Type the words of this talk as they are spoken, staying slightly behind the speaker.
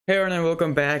Hey everyone, and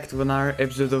welcome back to another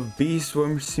episode of Bee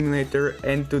Swarm Simulator,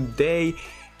 and today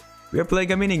we are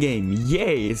playing a minigame.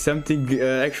 Yay! Something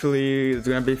actually is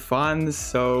gonna be fun.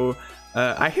 So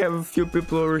I have a few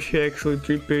people over here, actually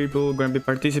 3 people gonna be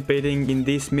participating in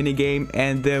this minigame,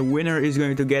 and the winner is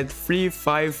going to get free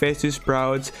 5 FESTIVE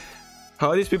Sprouts.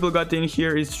 How these people got in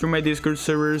here is through my Discord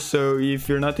server, so if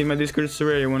you're not in my Discord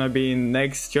server and you wanna be in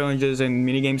next challenges and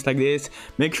minigames like this,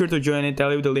 make sure to join it. I'll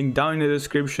leave the link down in the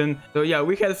description. So yeah,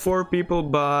 we had 4 people,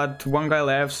 but 1 guy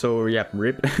left, so yeah,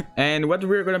 rip. And what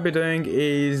we're gonna be doing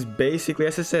is basically,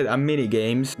 as I said, a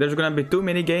minigames. There's gonna be 2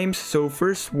 minigames, so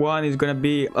first one is gonna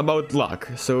be about luck.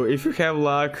 So if you have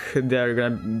luck, they're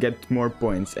gonna get more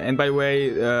points. And by the way,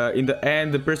 in the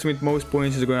end, the person with most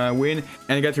points is gonna win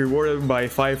and get rewarded by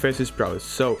 5 FESTIVE Sprouts.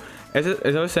 So as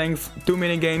I was saying, 2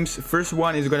 minigames. First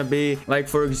one is gonna be like,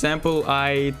 for example,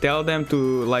 I tell them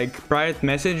to like private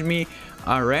message me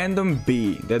a random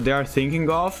bee that they are thinking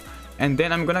of, and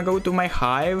then I'm gonna go to my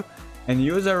hive and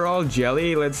use a raw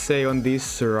jelly, let's say on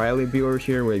this Riley bee over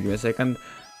here. Wait, give me a second.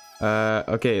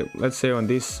 Okay, let's say on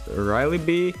this Riley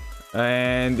bee,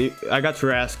 and I got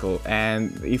Rascal,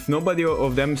 and if nobody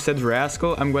of them said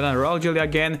Rascal, I'm gonna roll jelly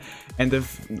again, and the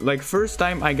first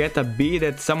time I get a bee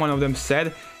that someone of them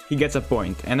said, he gets a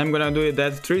point, and I'm gonna do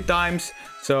that 3 times,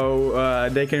 so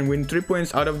they can win 3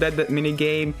 points out of that mini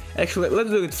game. Actually, let's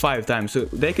do it 5 times, so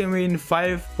they can win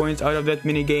 5 points out of that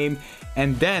mini game.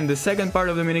 And then the second part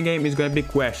of the mini game is gonna be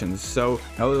questions. So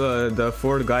the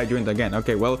 4th guy joined again.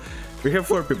 Okay, well, we have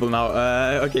 4 people now.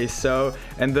 Okay, so,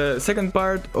 and the second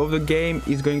part of the game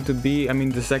is going to be, I mean,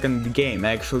 the second game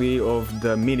actually of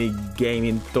the mini game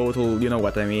in total, you know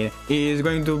what I mean, is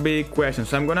going to be questions.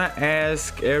 So I'm gonna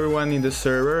ask everyone in the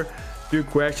server few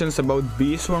questions about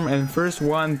Bee Swarm, and first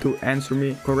one to answer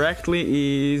me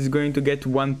correctly is going to get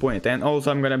 1 point. And also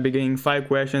I'm gonna be getting 5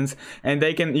 questions, and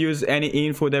they can use any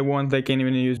info they want. They can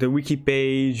even use the wiki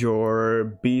page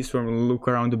or Bee Swarm, look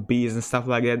around the bees and stuff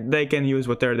like that. They can use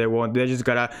whatever they want. They just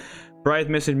gotta private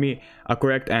message me a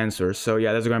correct answer. So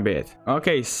yeah, that's gonna be it.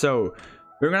 Okay, so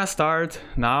we're gonna start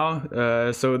now.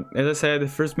 So as I said, the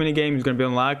first mini game is gonna be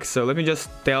on luck, so let me just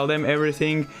tell them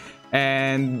everything,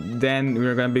 and then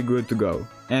we're gonna be good to go.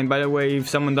 And by the way, if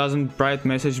someone doesn't private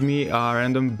message me a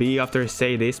random bee after I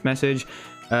say this message,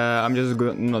 I'm just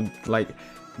gonna, like,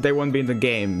 they won't be in the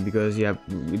game, because yeah,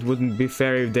 it wouldn't be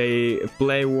fair if they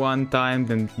play one time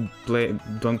then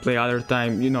don't play other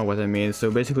time, you know what I mean. So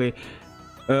basically,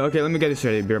 okay, let me get this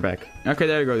ready, be right back. Okay,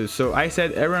 there you go. So I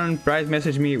said everyone private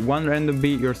message me 1 random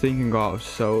bee you're thinking of.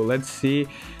 So let's see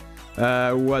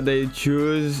what they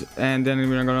choose, and then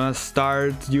we're gonna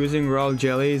start using raw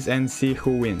jellies and see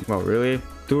who wins. Well, really?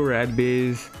 2 red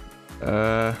bees.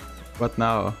 What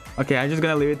now? Okay, I'm just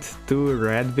gonna leave it 2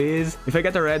 red bees. If I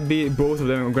get a red bee, both of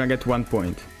them are gonna get 1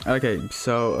 point. Okay,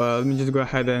 so let me just go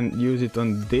ahead and use it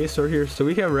on this over here. So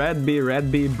we have red bee,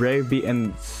 brave bee,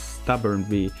 and stubborn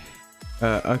bee.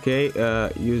 Okay,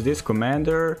 use this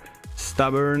commander.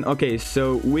 Stubborn. Okay,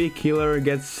 so weak killer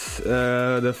gets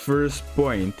the first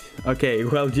point. Okay,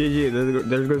 well, GG,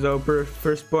 there goes our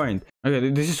first point.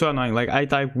 Okay, this is so annoying. Like, I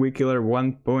type weak killer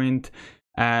 1 point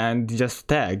and just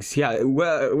tags. Yeah,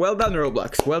 well done,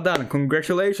 Roblox, well done.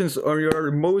 Congratulations on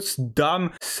your most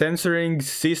dumb censoring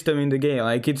system in the game.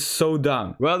 Like, it's so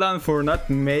dumb. Well done for not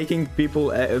making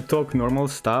people talk normal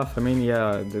stuff. I mean,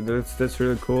 yeah, that's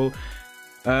really cool.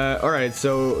 Alright,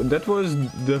 so that was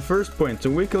the first point. So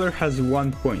weak killer has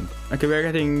 1 point. Okay, we're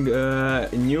getting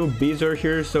new bees over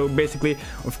here. So basically,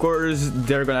 of course,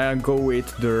 they're gonna go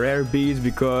with the rare bees,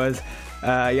 because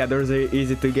yeah, those are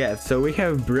easy to get. So we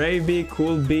have brave bee,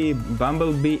 cool bee,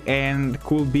 bumblebee, and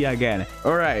cool bee again.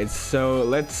 Alright, so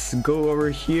let's go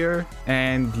over here,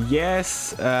 and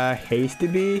yes, hasty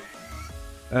bee,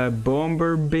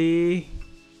 bomber bee,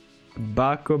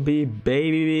 bucko bee,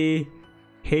 baby bee,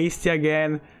 hasty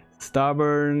again,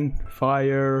 stubborn,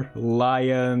 fire,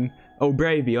 lion. Oh,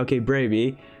 bravey. Okay,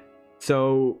 bravey.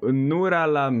 So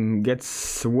Nuralam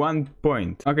gets 1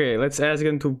 point. Okay, let's ask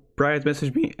them to private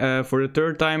message me for the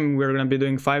 3rd time. We're gonna be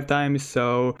doing 5 times,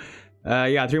 so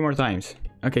yeah, 3 more times.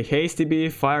 Okay, hasty bee,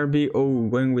 fire bee. Oh,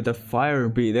 going with a fire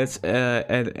bee, that's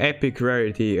an epic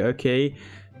rarity. Okay,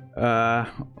 I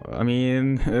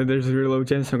mean, there's a really low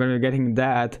chance I'm gonna be getting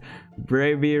that.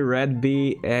 Brave bee, red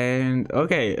bee, and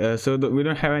okay, so we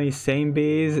don't have any same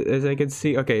bees as I can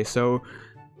see. Okay, so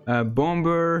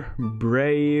bomber,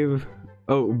 brave.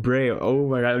 Oh, brave. Oh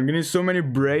my god, I'm getting so many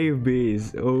brave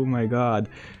bees. Oh my god.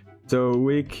 So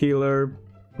weak killer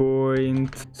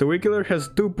point. So weak killer has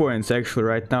 2 points actually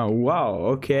right now. Wow.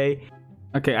 Okay.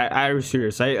 Okay, I was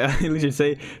serious. I literally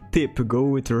say, tip, go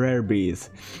with rare bees.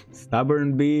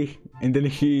 Stubborn bee, and then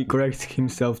he corrects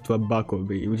himself to a buckle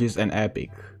bee, which is an epic.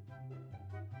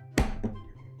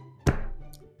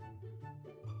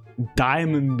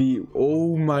 Diamond bee,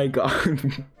 oh my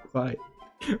god. Why?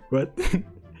 What?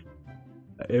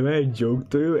 Am I a joke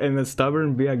to you? And a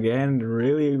stubborn bee again?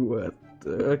 Really? What?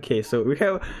 Okay, so we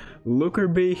have Looker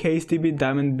bee, hasty bee,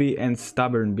 diamond bee, and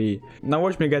stubborn bee. Now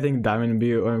watch me getting diamond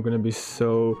bee, or I'm gonna be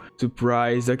so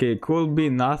surprised. Okay, cool bee,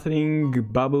 nothing.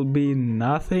 Bubble bee,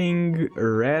 nothing.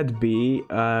 Red bee,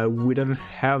 we don't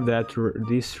have that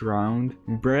this round.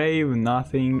 Brave,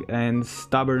 nothing. And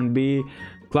stubborn bee,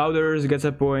 Clouders gets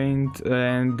a point,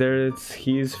 and there's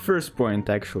his first point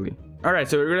actually. Alright,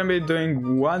 so we're gonna be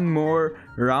doing one more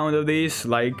round of this,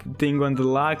 like thing on the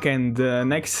luck, and the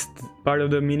next part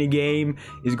of the mini game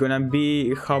is gonna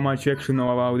be how much you actually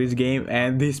know about this game,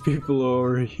 and these people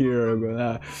over here are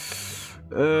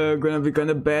gonna be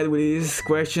kinda bad with these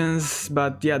questions,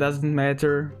 but yeah, doesn't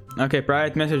matter. Okay,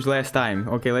 private message last time.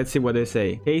 Okay, let's see what they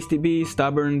say. Hasty bee,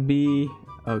 stubborn bee,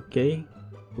 okay.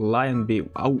 Lion bee.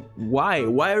 Oh, why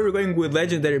are we going with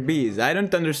legendary bees? I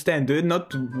don't understand. Do you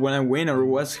not want to win, or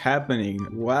what's happening?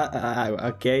 What?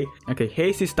 Okay,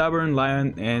 hasty, stubborn,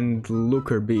 lion, and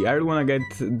looker bee. I really want to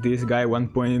get this guy 1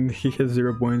 point. He has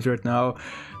 0 points right now,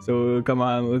 so come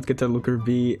on, let's get a looker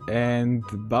bee. And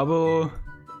bubble,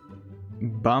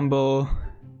 bumble,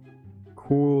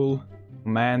 cool,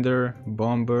 commander,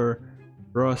 bomber,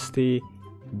 frosty,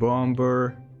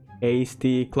 bomber,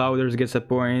 hasty. Clouders gets a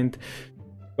point.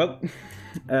 Well,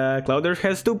 Clouders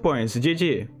has 2 points,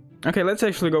 GG. Okay, let's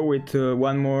actually go with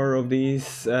one more of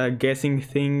these guessing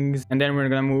things, and then we're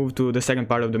gonna move to the second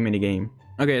part of the minigame.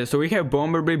 Okay, so we have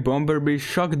Bomberbee,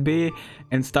 Shocked Bee,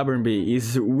 and Stubborn Bee.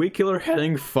 Is Weekiller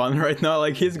having fun right now?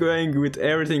 Like, he's going with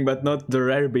everything but not the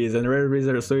rare bees, and rare bees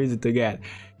are so easy to get.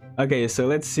 Okay, so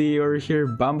let's see over here.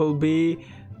 Bumblebee,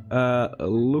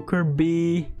 Looker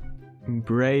Bee,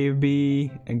 Brave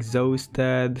Bee,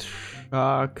 Exhausted,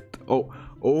 Shocked.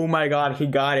 Oh my god, he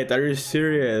got it. Are you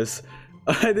serious?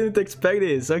 I didn't expect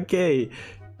this. Okay,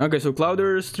 so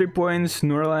Clouders 3 points,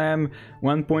 Nurlam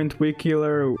 1 point,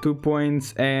 Weekiller 2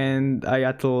 points, and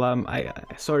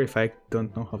Ayatollah. Sorry if I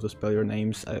don't know how to spell your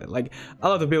names. Like, a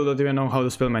lot of people don't even know how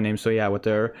to spell my name, so yeah,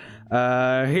 whatever.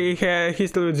 He's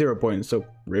still with 0 points, so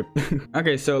rip.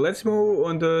 Okay, so let's move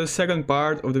on the second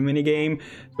part of the minigame.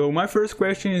 So my first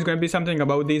question is gonna be something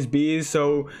about these bees.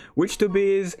 So which 2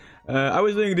 bees? I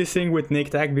was doing this thing with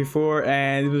Nick Tag before,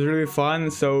 and it was really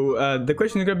fun. So the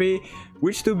question is gonna be,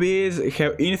 which 2 bees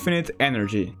have infinite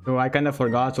energy? So I kind of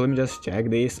forgot, so let me just check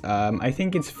this. I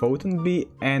think it's Photon Bee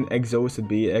and Exhausted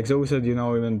Bee. Exhausted, you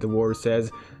know, even the word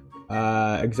says.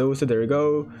 Exhausted, there we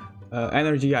go.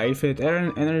 Energy, yeah, infinite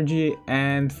energy,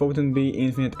 and Photon Bee,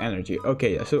 infinite energy.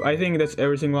 Okay, so I think that's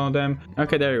every single one of them.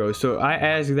 Okay, there you go. So I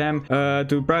asked them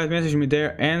to private message me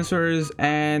their answers,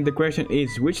 and the question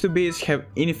is, which 2 bees have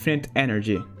infinite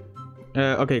energy?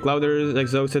 Okay, Clouders,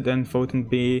 Exhausted, and Photon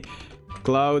Bee.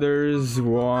 Clouders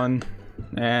won,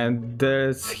 and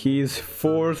that's his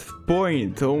 4th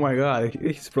point. Oh my god,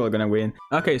 he's probably gonna win.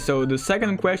 Okay, so the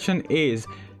second question is,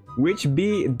 which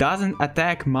bee doesn't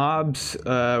attack mobs?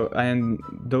 And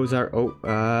those are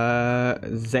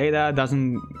Zeta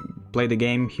doesn't play the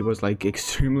game. He was like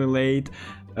extremely late.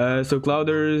 So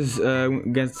Clouders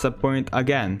gets a point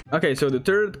again. Okay, so the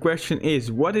third question is,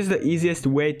 what is the easiest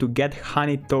way to get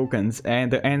honey tokens?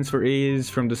 And the answer is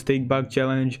from the stick bug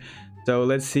challenge. So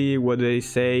let's see what they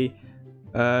say.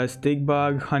 Stick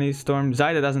bug, honey storm.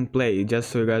 Zeta doesn't play, just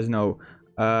so you guys know.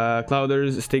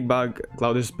 Clouders, stick bug,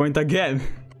 Clouders point again.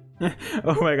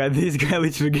 Oh my god, this guy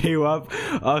literally gave up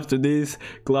after this.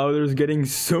 Clouders getting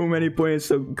so many points.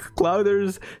 So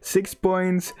Clouders 6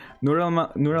 points,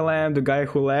 Nuralam, the guy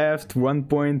who left, 1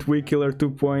 point, Weekiller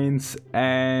 2 points,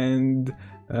 and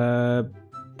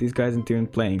this guy isn't even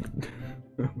playing.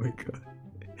 Oh my god,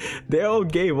 they all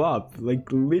gave up,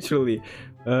 like literally.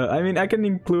 I mean, I can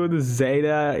include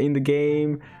Zeta in the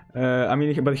game. I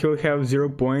mean, but he'll have 0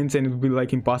 points, and it would be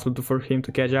like impossible for him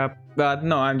to catch up. But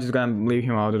no, I'm just gonna leave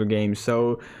him out of the game.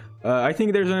 So I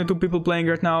think there's only 2 people playing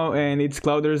right now, and it's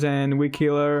Clouders and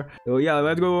Weekiller. So yeah,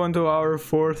 let's go on to our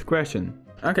 4th question.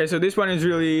 Okay, so this one is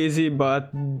really easy,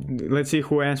 but let's see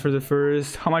who answers it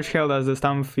first. How much health does the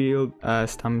stump field?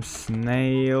 Stump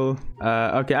snail.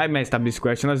 Okay, I messed up this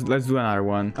question. Let's do another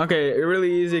one. Okay, a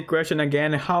really easy question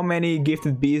again. How many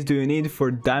gifted bees do you need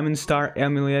for Diamond Star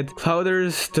Amulet?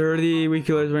 Clouders 30,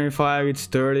 Weekiller 25. It's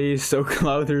 30. So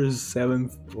Clouders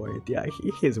 7th point. Yeah,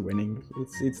 he's winning.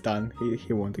 It's done.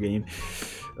 He won the game.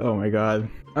 Oh my god.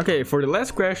 Okay, for the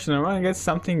last question, I want to get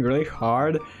something really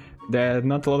hard. that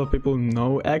not a lot of people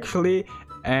know actually.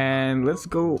 And let's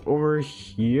go over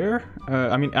here.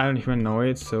 I mean, I don't even know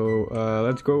it, so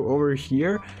let's go over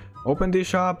here, open this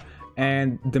shop,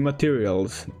 and the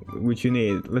materials which you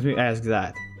need. Let me ask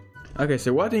that. Okay,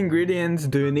 so what ingredients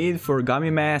do you need for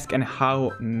gummy mask and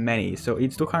how many? So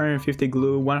it's 250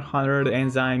 glue, 100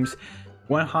 enzymes,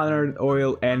 100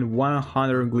 oil, and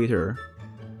 100 glitter.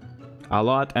 A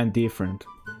lot and different.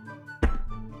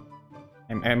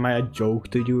 Am I a joke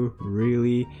to you?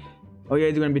 Really? Oh yeah,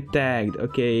 it's gonna be tagged.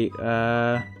 Okay,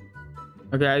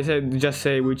 okay, I said just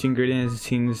say which ingredients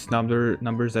since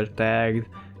numbers are tagged.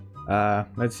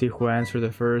 Let's see who answered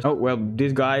the first. Oh well,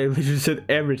 this guy literally said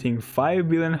everything. 5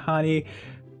 billion honey.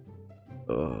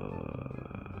 I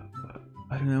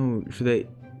don't know. Should I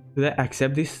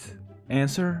accept this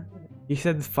answer? He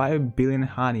said 5 billion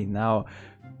honey. Now,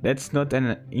 that's not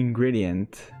an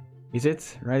ingredient, is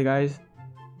it? Right, guys?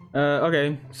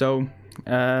 Okay, so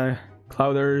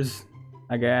Clouders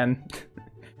again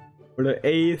for the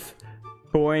 8th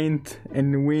point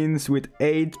and wins with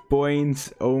 8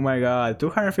 points. Oh my god,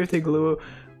 250 glue,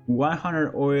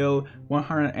 100 oil,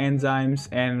 100 enzymes,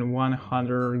 and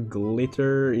 100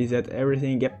 glitter. Is that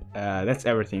everything? Yep, that's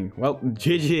everything. Well,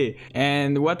 GG.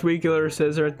 And what Weed Killer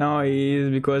says right now is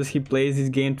because he plays this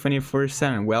game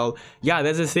 24/7. Well, yeah,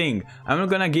 that's the thing. I'm not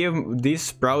gonna give these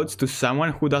sprouts to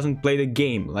someone who doesn't play the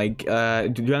game. Like,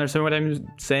 do you understand what I'm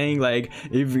saying? Like,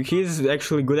 if he's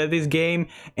actually good at this game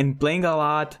and playing a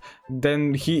lot,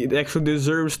 then he actually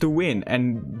deserves to win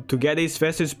and to get his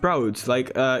festive sprouts.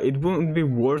 Like, it wouldn't be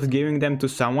worth giving them to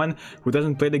someone who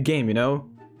doesn't play the game, you know?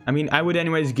 I mean, I would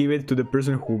anyways give it to the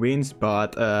person who wins,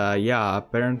 but yeah,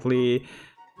 apparently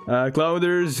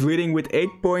Clouders leading with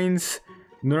 8 points,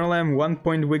 Norlam 1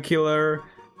 point, Weed Killer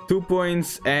 2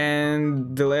 points,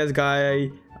 and the last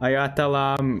guy,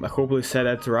 Ayatollah, I hopefully said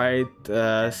that right,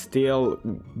 still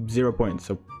 0 points.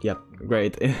 So yeah,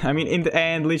 great. I mean, in the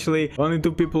end, literally only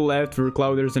 2 people left for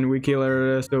Clouders and Weed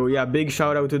Killer. So yeah, big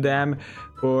shout out to them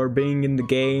for being in the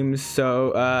game.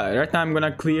 So right now I'm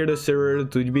gonna clear the server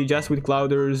to be just with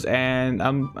Clouders, and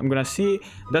I'm gonna see,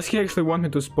 does he actually want me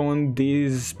to spawn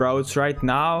these sprouts right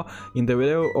now in the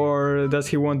video, or does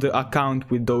he want the account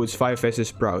with those 5 festive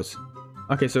sprouts?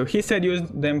 Okay, so he said use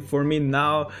them for me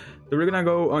now. So we're gonna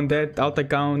go on that alt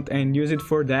account and use it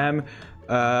for them.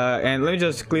 And let me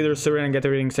just clear the server and get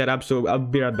everything set up, so I'll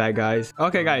be right back, guys.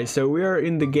 Okay guys, so we are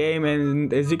in the game,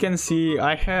 and as you can see,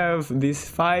 I have these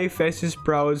 5 festive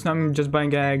sprouts. I'm just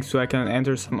buying eggs so I can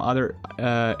enter some other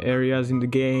areas in the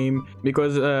game,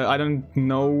 because I don't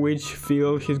know which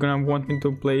field he's gonna want me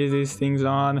to place these things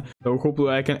on. So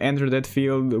hopefully I can enter that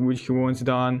field which he wants it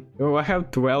on. So I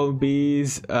have 12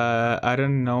 bees. I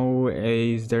don't know,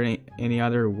 is there any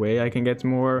other way I can get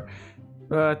more?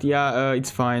 But yeah, it's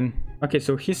fine. Okay,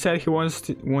 so he said he wants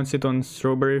it on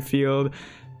strawberry field.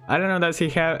 I don't know, does he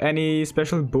have any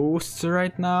special boosts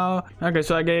right now? Okay,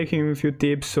 so I gave him a few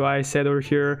tips. So I said over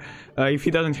here, if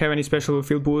he doesn't have any special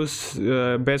field boosts,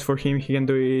 best for him he can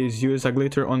do is use a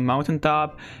glitter on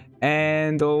mountaintop,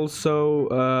 and also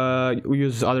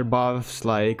use other buffs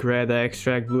like red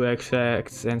extract, blue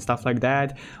extracts, and stuff like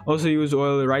that. Also use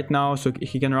oil right now so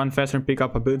he can run faster and pick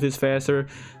up abilities faster.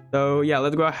 So yeah,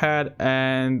 let's go ahead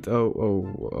and oh,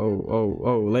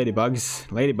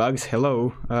 ladybugs,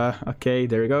 hello. Okay,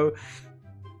 there we go.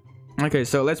 Okay,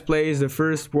 so let's place the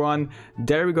first one.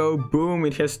 There we go. Boom!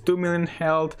 It has 2 million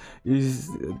health. This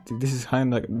is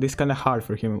kind of hard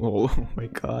for him. Oh my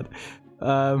god.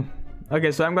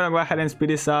 Okay, so I'm gonna go ahead and speed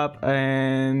this up,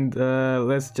 and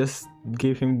let's just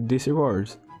give him these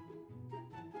rewards.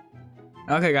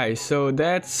 Okay guys, so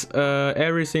that's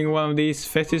every single one of these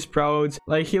festive sprouts.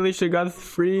 Like, he literally got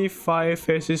 5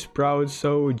 festive sprouts,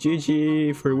 so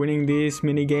GG for winning this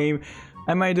mini game.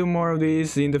 I might do more of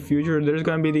these in the future. There's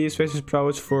gonna be these festive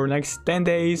sprouts for next 10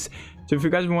 days. So if you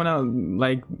guys wanna,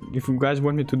 like, if you guys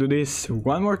want me to do this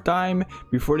one more time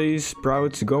before these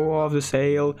sprouts go off the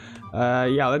sale,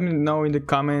 yeah, let me know in the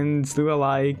comments, leave a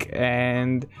like,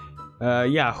 and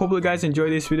yeah, hope you guys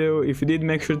enjoyed this video. If you did,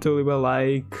 make sure to leave a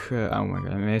like. Oh my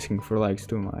god, I'm asking for likes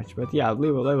too much, but yeah,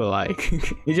 leave a like.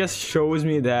 It just shows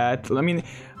me that, I mean,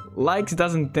 likes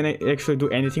doesn't actually do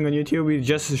anything on YouTube. It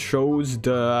just shows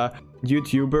the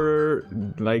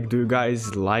YouTuber, like, do you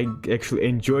guys like actually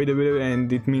enjoy the video,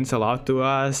 and it means a lot to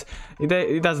us.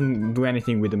 It doesn't do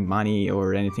anything with the money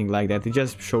or anything like that. It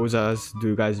just shows us, do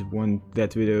you guys want that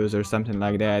videos or something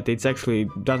like that. It's actually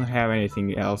doesn't have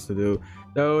anything else to do.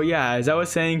 So yeah, as I was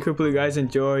saying, hopefully you guys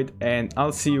enjoyed, and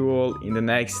I'll see you all in the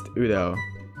next video.